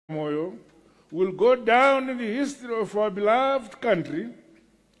Moyo will go down in the history of our beloved country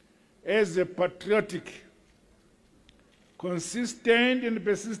as a patriotic, consistent and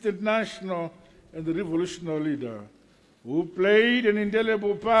persistent national and revolutionary leader who played an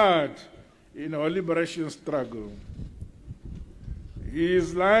indelible part in our liberation struggle.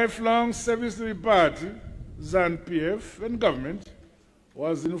 His lifelong service to the party, ZANU-PF, and government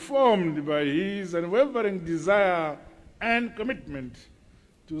was informed by his unwavering desire and commitment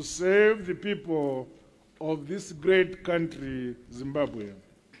to serve the people of this great country, Zimbabwe.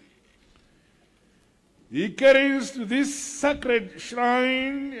 He carries to this sacred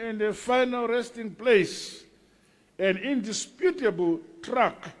shrine and a final resting place an indisputable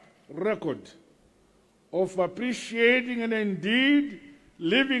track record of appreciating and indeed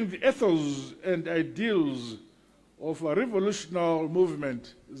living the ethos and ideals of a revolutionary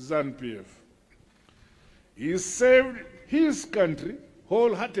movement, ZANU-PF. He served his country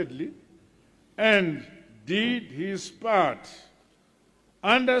wholeheartedly and did his part,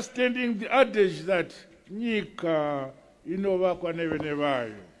 understanding the adage that nyika inovakwa nevene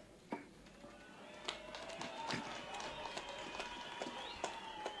vayo.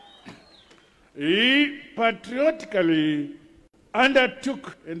 He patriotically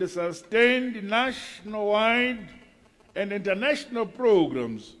undertook and sustained nationwide and international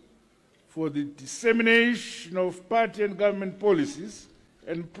programs for the dissemination of party and government policies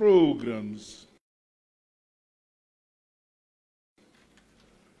and programs.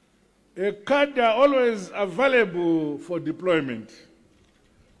 A cadre always available for deployment,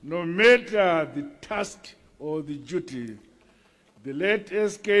 no matter the task or the duty. The late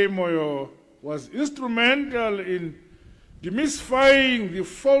S.K. Moyo was instrumental in demystifying the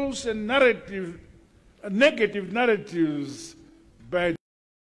false and negative narratives by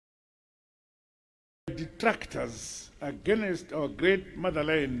detractors against our great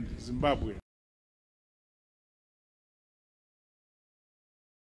motherland, Zimbabwe.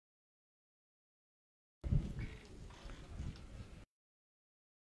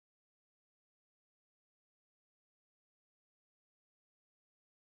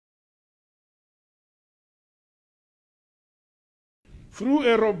 Through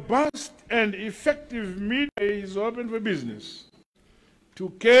a robust and effective media, is open for business to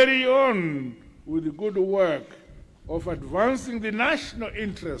carry on with the good work of advancing the national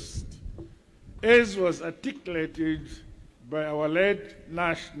interest, as was articulated by our late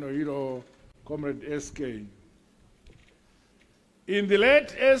national hero, Comrade S.K. In the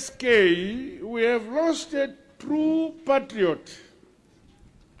late S.K., we have lost a true patriot,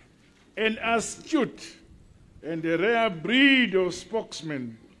 an astute and a rare breed of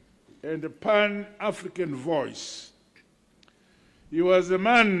spokesman and a pan-African voice. He was a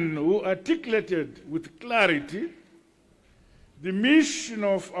man who articulated with clarity the mission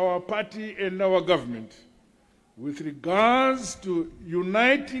of our party and our government with regards to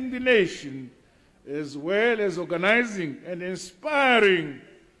uniting the nation as well as organizing and inspiring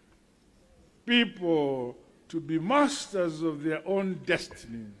people to be masters of their own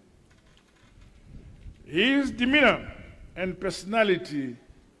destiny. His demeanor and personality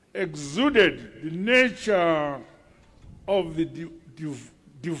exuded the nature of the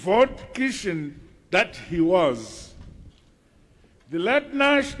devout Christian that he was. The late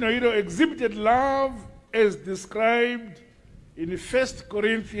national hero exhibited love as described in 1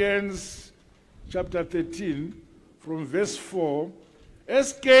 Corinthians chapter 13 from verse 4.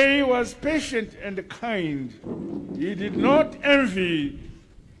 S.K. was patient and kind. He did not envy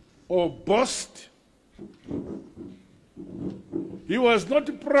or boast. He was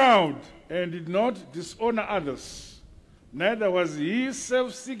not proud and did not dishonor others. Neither was he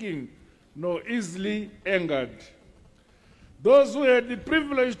self-seeking nor easily angered. Those who had the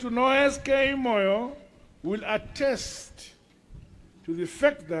privilege to know S.K. Moyo will attest to the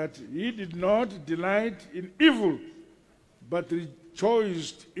fact that he did not delight in evil, but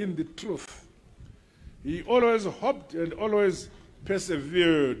rejoiced in the truth. He always hoped and always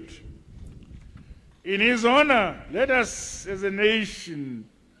persevered. In his honor, let us as a nation,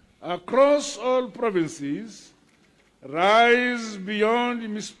 across all provinces, rise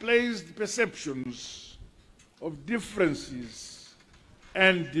beyond misplaced perceptions of differences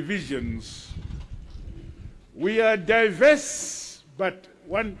and divisions. We are diverse, but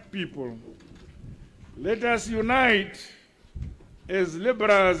one people. Let us unite as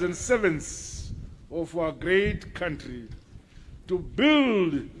laborers and servants of our great country to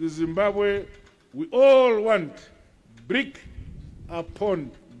build the Zimbabwe we all want, brick upon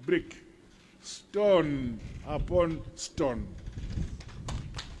brick, stone upon stone.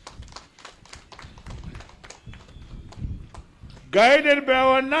 guided by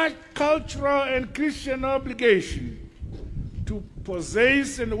our cultural and Christian obligation to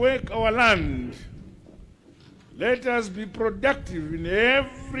possess and work our land, let us be productive in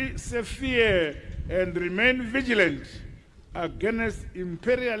every sphere and remain vigilant against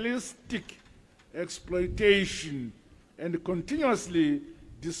imperialistic exploitation and continuously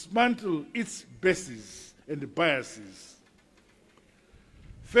dismantle its bases and biases.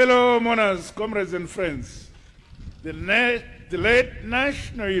 Fellow mourners, comrades and friends, the late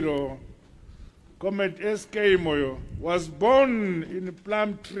national hero, Comrade S.K. Moyo, was born in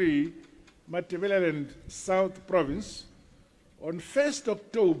Plumtree, Matabeleland, South Province, on 1st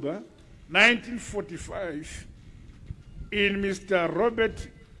October 1945 in Mr. Robert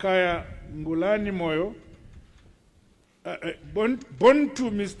Kaya Ngulani Moyo, born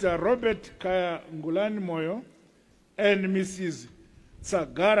to Mr. Robert Kaya Ngulani Moyo and Mrs.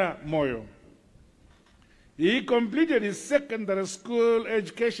 Tsagara Moyo. He completed his secondary school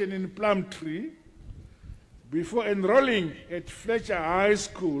education in Plumtree before enrolling at Fletcher High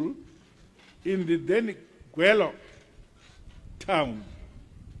School in the then Gwelo town.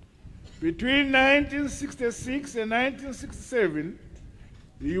 Between 1966 and 1967,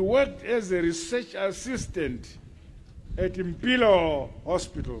 he worked as a research assistant at Mpilo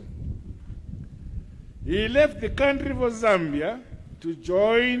Hospital. He left the country for Zambia to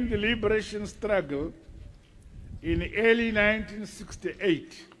join the liberation struggle in early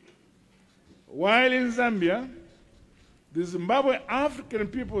 1968. While in Zambia, the Zimbabwe African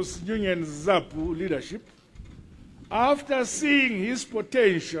People's Union ZAPU leadership, after seeing his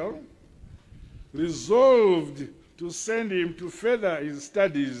potential, resolved to send him to further his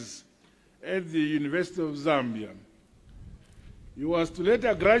studies at the University of Zambia. He was to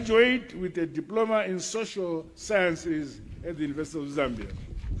later graduate with a diploma in social sciences at the University of Zambia.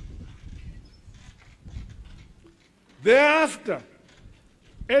 Thereafter,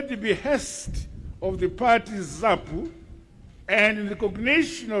 at the behest of the party ZAPU and in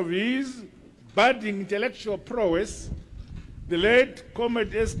recognition of his budding intellectual prowess, the late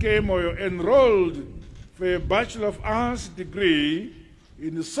Comrade S.K. Moyo enrolled for a Bachelor of Arts degree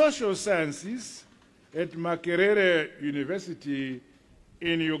in social sciences at Makerere University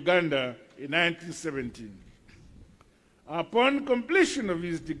in Uganda in 1917. Upon completion of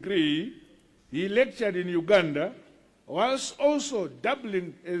his degree, he lectured in Uganda, whilst also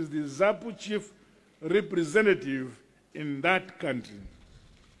doubling as the ZAPU chief representative in that country.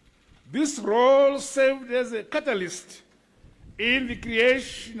 This role served as a catalyst in the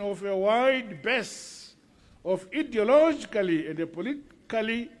creation of a wide base of ideologically and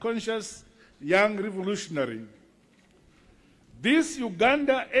politically conscious young revolutionary. This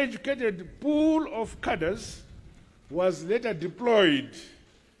Uganda-educated pool of cadres was later deployed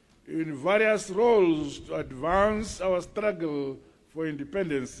in various roles to advance our struggle for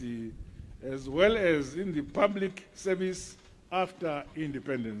independence, as well as in the public service after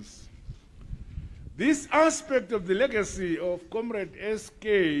independence. This aspect of the legacy of Comrade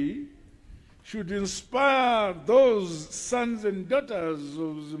S.K. should inspire those sons and daughters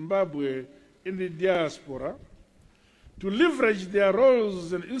of Zimbabwe in the diaspora to leverage their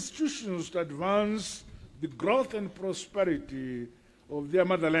roles and institutions to advance the growth and prosperity of their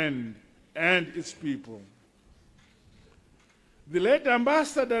motherland and its people. The late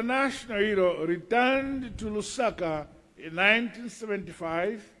Ambassador National Hero returned to Lusaka in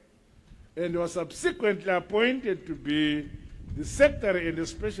 1975 and was subsequently appointed to be the Secretary and the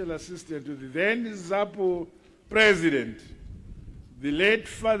Special Assistant to the then ZAPU President, the late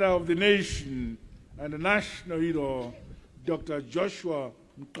Father of the Nation and the National Hero, Dr. Joshua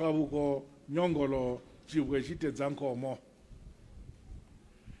Mkabuko Nyongolo Chibwechite Zankomo.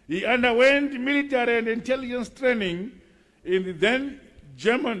 He underwent military and intelligence training in the then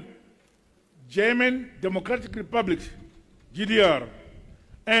German Democratic Republic, GDR,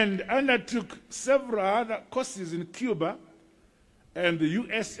 and undertook several other courses in Cuba and the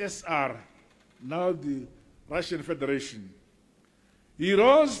USSR, now the Russian Federation. He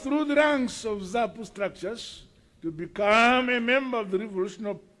rose through the ranks of ZAPU structures to become a member of the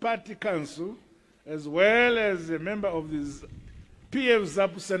Revolutionary Party Council, as well as a member of the PF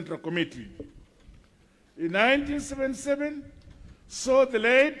ZAPU Central Committee. In 1977, saw the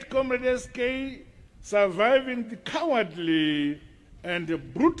late Comrade S.K. surviving the cowardly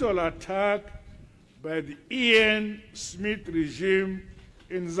and brutal attack by the Ian Smith regime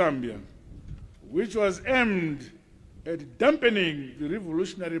in Zambia, which was aimed at dampening the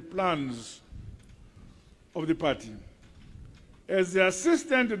revolutionary plans of the party. As the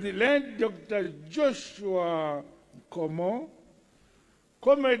assistant to the late Dr. Joshua Komo,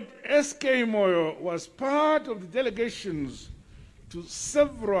 Comrade S.K. Moyo was part of the delegations to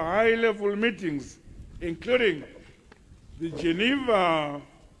several high-level meetings, including the Geneva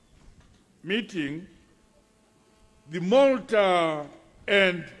meeting, the Malta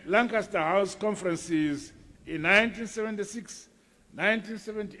and Lancaster House conferences in 1976,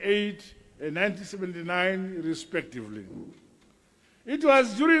 1978, and 1979, respectively. It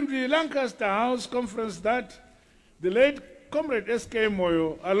was during the Lancaster House conference that the late Comrade S.K.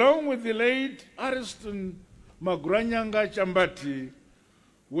 Moyo, along with the late Ariston Maguranyanga Chambati,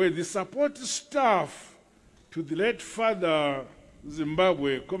 were the support staff to the late Father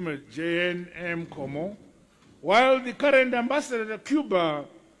Zimbabwe, Comrade J.N.M. Como, while the current ambassador to Cuba,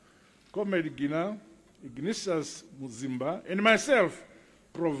 Comrade Ignatius Muzimba, and myself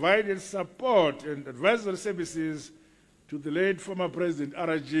provided support and advisory services to the late former President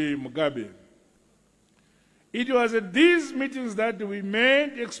R.J. Mugabe. It was at these meetings that we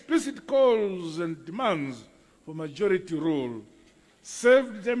made explicit calls and demands for majority rule,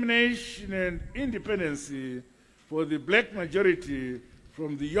 self-determination and independence for the black majority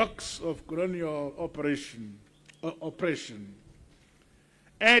from the yokes of colonial oppression.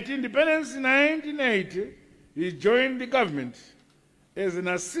 At independence in 1980, he joined the government as an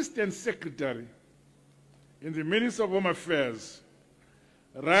assistant secretary in the Ministry of Home Affairs,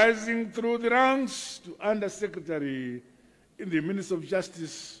 rising through the ranks to undersecretary in the Ministry of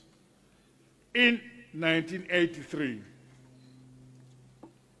Justice in 1983.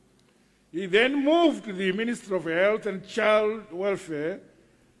 He then moved to the Ministry of Health and Child Welfare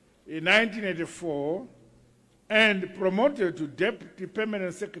in 1984 and promoted to Deputy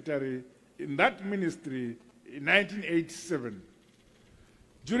Permanent Secretary in that ministry in 1987.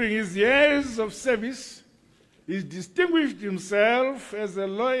 During his years of service, he distinguished himself as a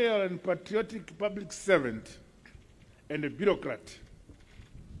loyal and patriotic public servant and a bureaucrat.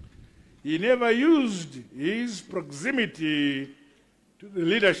 He never used his proximity to the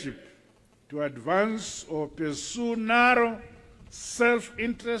leadership to advance or pursue narrow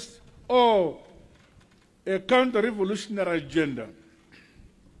self-interest or a counter-revolutionary agenda.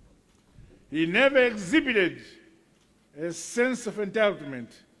 He never exhibited a sense of entitlement.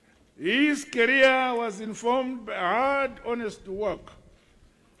 His career was informed by hard, honest work,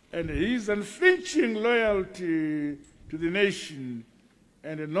 and his unflinching loyalty to the nation,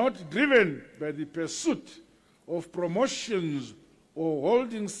 and not driven by the pursuit of promotions or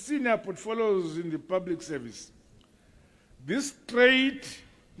holding senior portfolios in the public service. This trait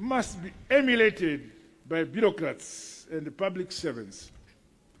must be emulated by bureaucrats and public servants.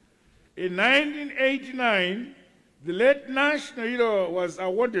 In 1989, the late national hero was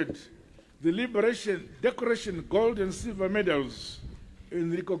awarded the Liberation Decoration Gold and Silver Medals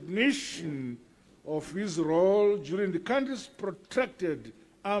in recognition of his role during the country's protracted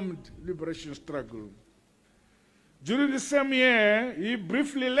armed liberation struggle. During the same year, he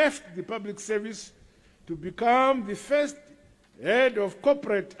briefly left the public service to become the first head of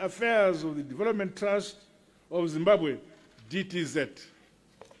corporate affairs of the Development Trust of Zimbabwe, DTZ,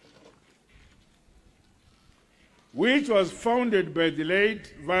 which was founded by the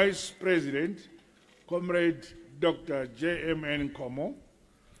late Vice President, Comrade Dr. J.M.N. Como.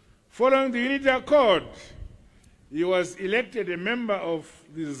 Following the Unity Accord, he was elected a member of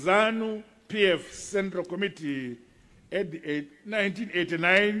the ZANU-PF Central Committee at the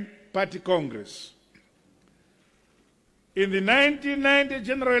 1989 Party Congress. In the 1990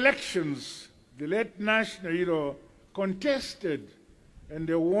 general elections, the late national hero contested and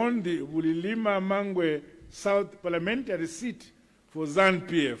won the Bulilima Mangwe South parliamentary seat for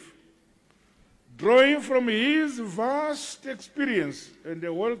ZANU-PF. Drawing from his vast experience and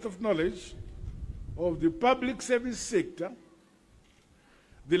a wealth of knowledge of the public service sector,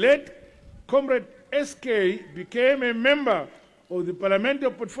 the late Comrade S.K. became a member of the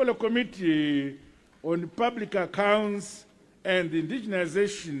Parliamentary Portfolio Committee on Public Accounts and the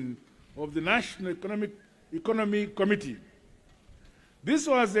Indigenization of the National Economy Committee. This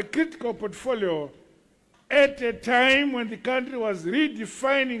was a critical portfolio at a time when the country was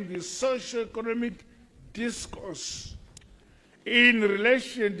redefining the socio-economic discourse in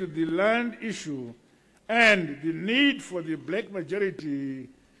relation to the land issue and the need for the black majority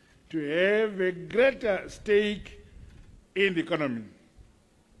to have a greater stake in the economy.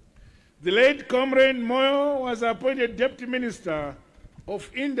 The late Comrade Moyo was appointed Deputy Minister of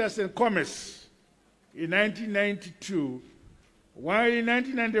Industry and Commerce in 1992, while in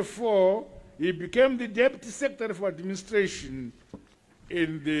 1994 he became the Deputy Secretary for Administration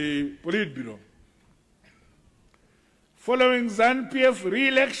in the Politburo. Following ZANU-PF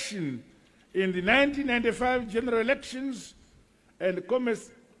re-election in the 1995 general elections and Commerce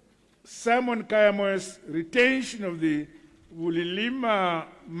Simon Kayamo's retention of the Bulilima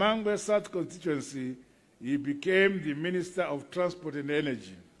Mangwe South constituency, he became the Minister of Transport and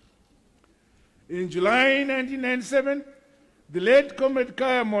Energy. In July 1997, the late Comrade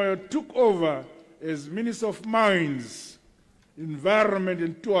Kaya Moyo took over as Minister of Mines, Environment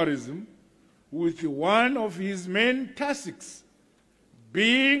and Tourism, with one of his main tasks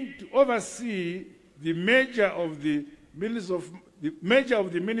being to oversee the major of the Ministries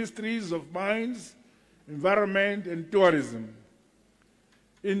of Mines, Environment and Tourism.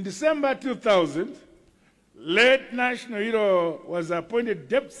 In December 2000, late National Hero was appointed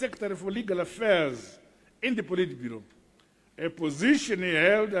Deputy Secretary for Legal Affairs in the Politburo, a position he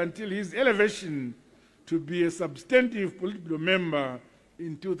held until his elevation to be a substantive Politburo member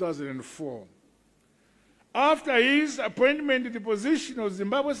in 2004. After his appointment to the position of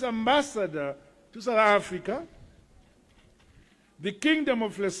Zimbabwe's ambassador to South Africa, the Kingdom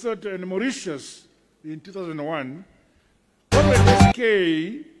of Lesotho and Mauritius in 2001, Comrade SK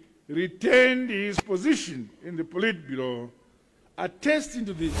retained his position in the Politburo, attesting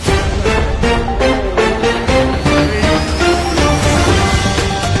to the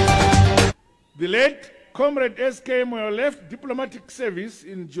late Comrade SK Moyo left diplomatic service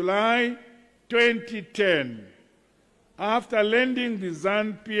in July 2010 after landing the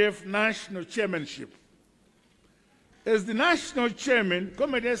ZANU-PF national chairmanship. As the national chairman,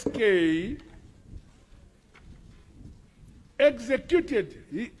 Comrade SK executed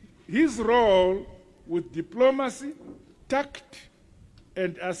his role with diplomacy, tact,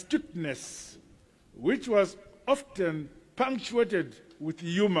 and astuteness, which was often punctuated with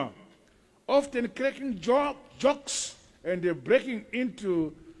humor, often cracking jokes and breaking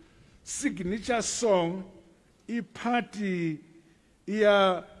into signature song, Ipati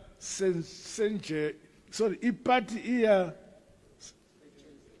Ia Senje, sorry, Ipati Ia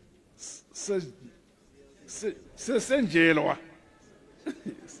Senjelwa.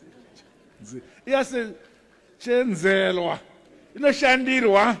 Ia Senjelwa.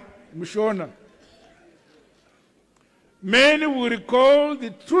 Inoshandirwa, Mushona. Many will recall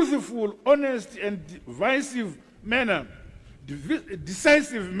the truthful, honest, and decisive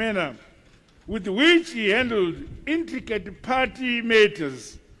manner with which he handled intricate party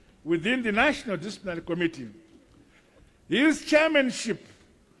matters within the National Disciplinary Committee. His chairmanship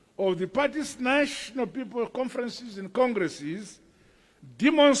of the party's national people conferences and congresses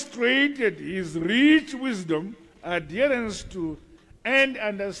demonstrated his rich wisdom, adherence to, and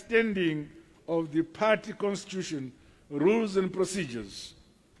understanding of the party constitution, rules and procedures.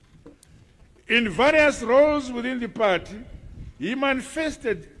 In various roles within the party, he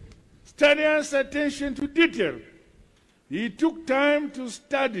manifested studious attention to detail. He took time to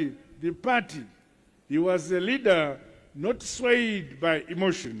study the party. He was a leader not swayed by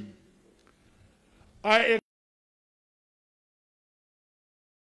emotion. I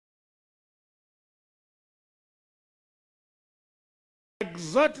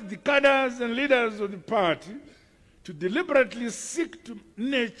exhort the cadres and leaders of the party to deliberately seek to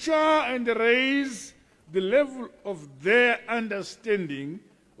nurture and raise the level of their understanding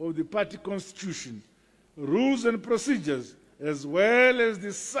of the party constitution, rules and procedures, as well as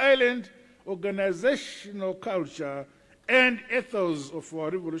the silent organizational culture and ethos of our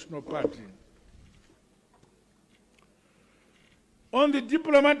revolutionary party. On the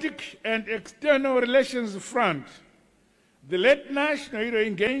diplomatic and external relations front, the late national hero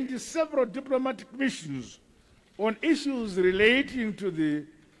engaged in several diplomatic missions on issues relating to the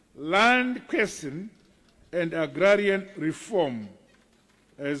land question and agrarian reform,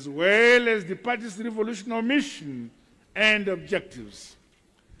 as well as the party's revolutionary mission and objectives.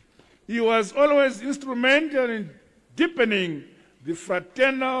 He was always instrumental in deepening the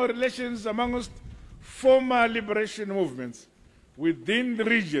fraternal relations amongst former liberation movements within the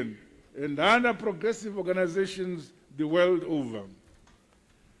region and other progressive organizations the world over.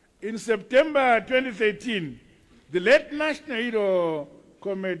 In September 2013, the late national hero,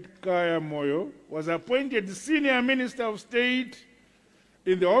 Comrade Kaya Moyo, was appointed Senior Minister of State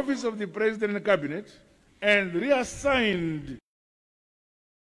in the Office of the President and Cabinet and reassigned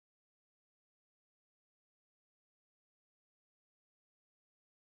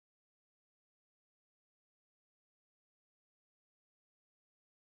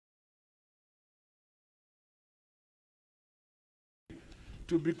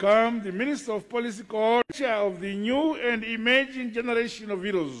to become the Minister of Policy Coordinator of the new and emerging generation of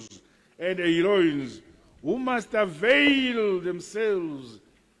heroes and heroines who must avail themselves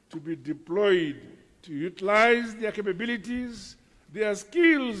to be deployed to utilize their capabilities, their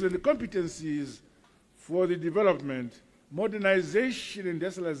skills and competencies for the development, modernization and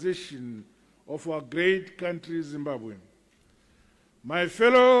industrialization of our great country, Zimbabwe. My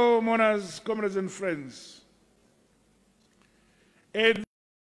fellow mourners, comrades and friends, at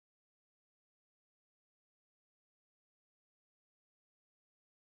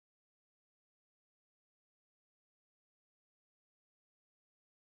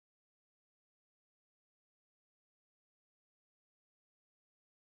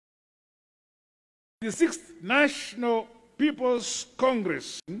the 6th National People's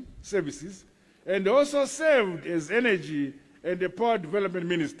Congress services and also served as Energy and the Power Development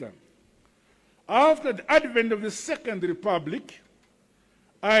Minister. After the advent of the Second Republic,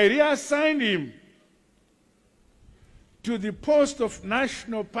 I reassigned him to the post of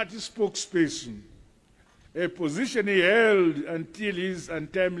National Party spokesperson, a position he held until his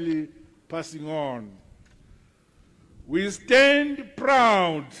untimely passing on. We stand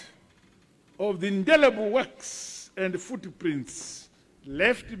proud of the indelible works and footprints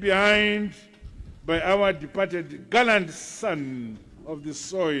left behind by our departed gallant son of the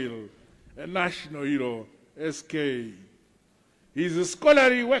soil, a national hero, SK. His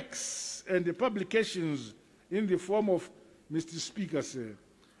scholarly works and publications in the form of Mr. Speaker, sir,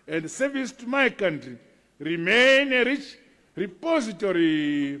 and service to my country remain a rich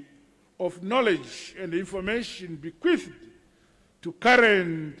repository of knowledge and information bequeathed to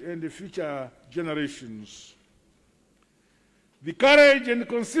current and future generations. The courage and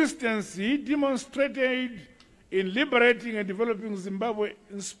consistency demonstrated in liberating and developing Zimbabwe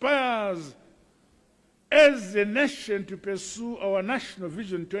inspires as a nation to pursue our National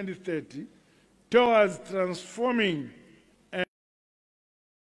Vision 2030 towards transforming and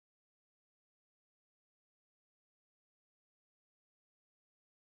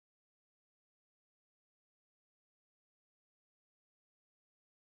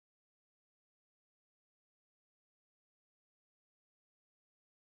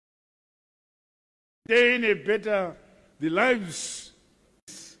better the lives,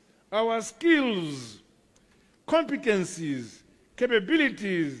 our skills, competencies,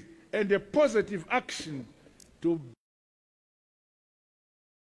 capabilities, and a positive action to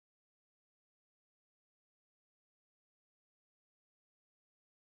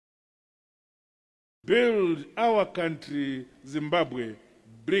build our country, Zimbabwe,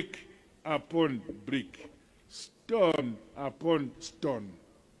 brick upon brick, stone upon stone.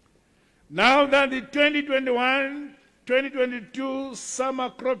 Now that the 2021-2022 summer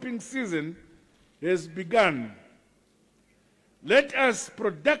cropping season has begun, let us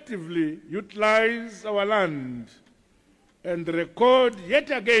productively utilize our land and record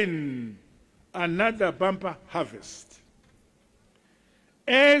yet again another bumper harvest.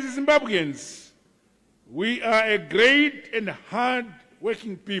 As Zimbabweans, we are a great and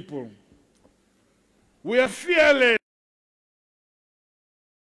hard-working people. We are fearless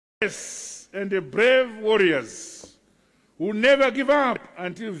and brave warriors who never give up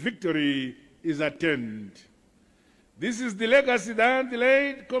until victory is attained. This is the legacy that the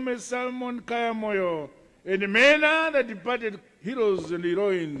late Comrade Salmon Kaya Moyo and many other departed heroes and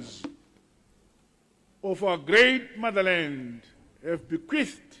heroines of our great motherland have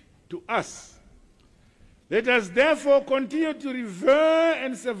bequeathed to us. Let us therefore continue to revere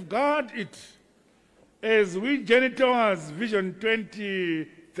and safeguard it as we journey towards Vision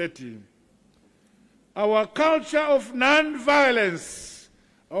 2030. Our culture of non-violence,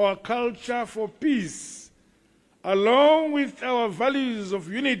 our culture for peace, along with our values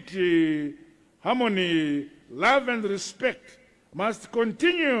of unity, harmony, love, and respect, must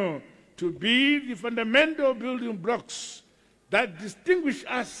continue to be the fundamental building blocks that distinguish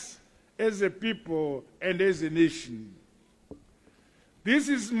us as a people and as a nation. This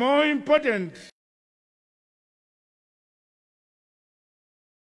is more important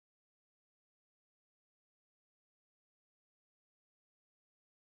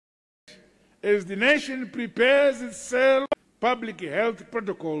as the nation prepares itself public health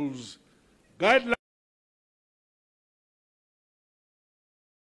protocols, guidelines,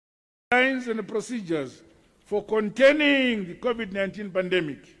 and procedures for containing the COVID-19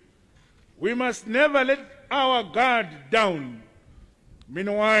 pandemic. We must never let our guard down.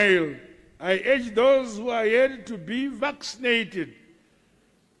 Meanwhile, I urge those who are yet to be vaccinated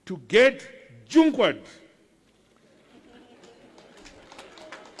to get junkwad.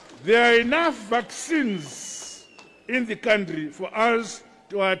 There are enough vaccines in the country for us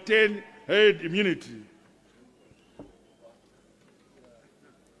to attain herd immunity.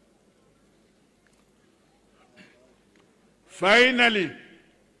 Finally,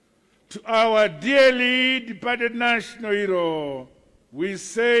 to our dearly departed national hero, we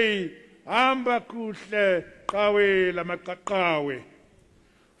say, Amba kuhle kawe la makakawe.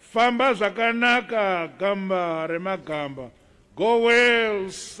 Famba zakanaka gamba remagamba. Go well,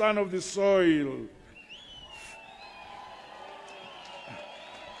 son of the soil.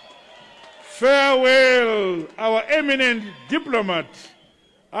 Farewell, our eminent diplomat,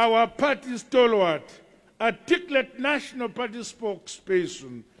 our party stalwart, articulate National Party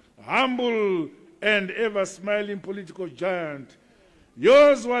spokesperson, humble and ever-smiling political giant.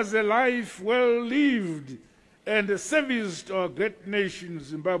 Yours was a life well lived and a service to our great nation,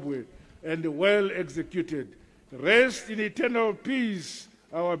 Zimbabwe, and well executed. Rest in eternal peace,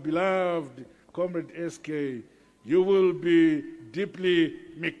 our beloved Comrade SK. You will be deeply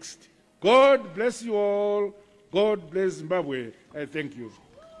mixed. God bless you all. God bless Zimbabwe. I thank you.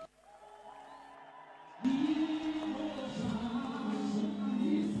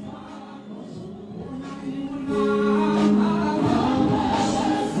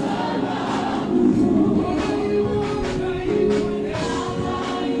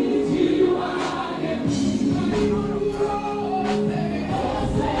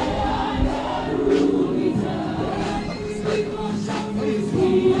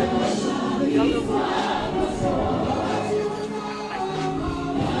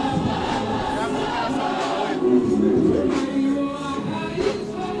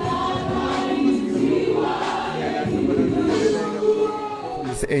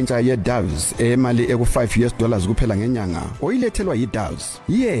 Entsha ye-Doves emali eku$5 kuphela ngenyanga oyilethelwa yi-Doves.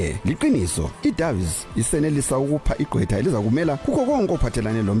 Liqiniso, i-Doves isenelisa ukupha igqwetha elizakumela kukho konke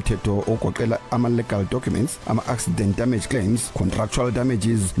ophathelane lomthetho ogoqela ama-legal documents, ama-accident damage claims, contractual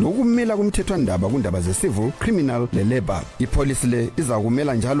damages, nokumela kumthethwandaba kundaba ze-civil, criminal le-labor. Ipolisi le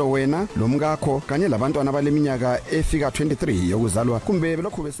izakumela njalo wena, lomkakho kanye labantwana baleminyaka efika 23 yokuzalwa kumbe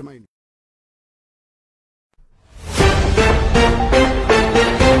lokhu besemayini.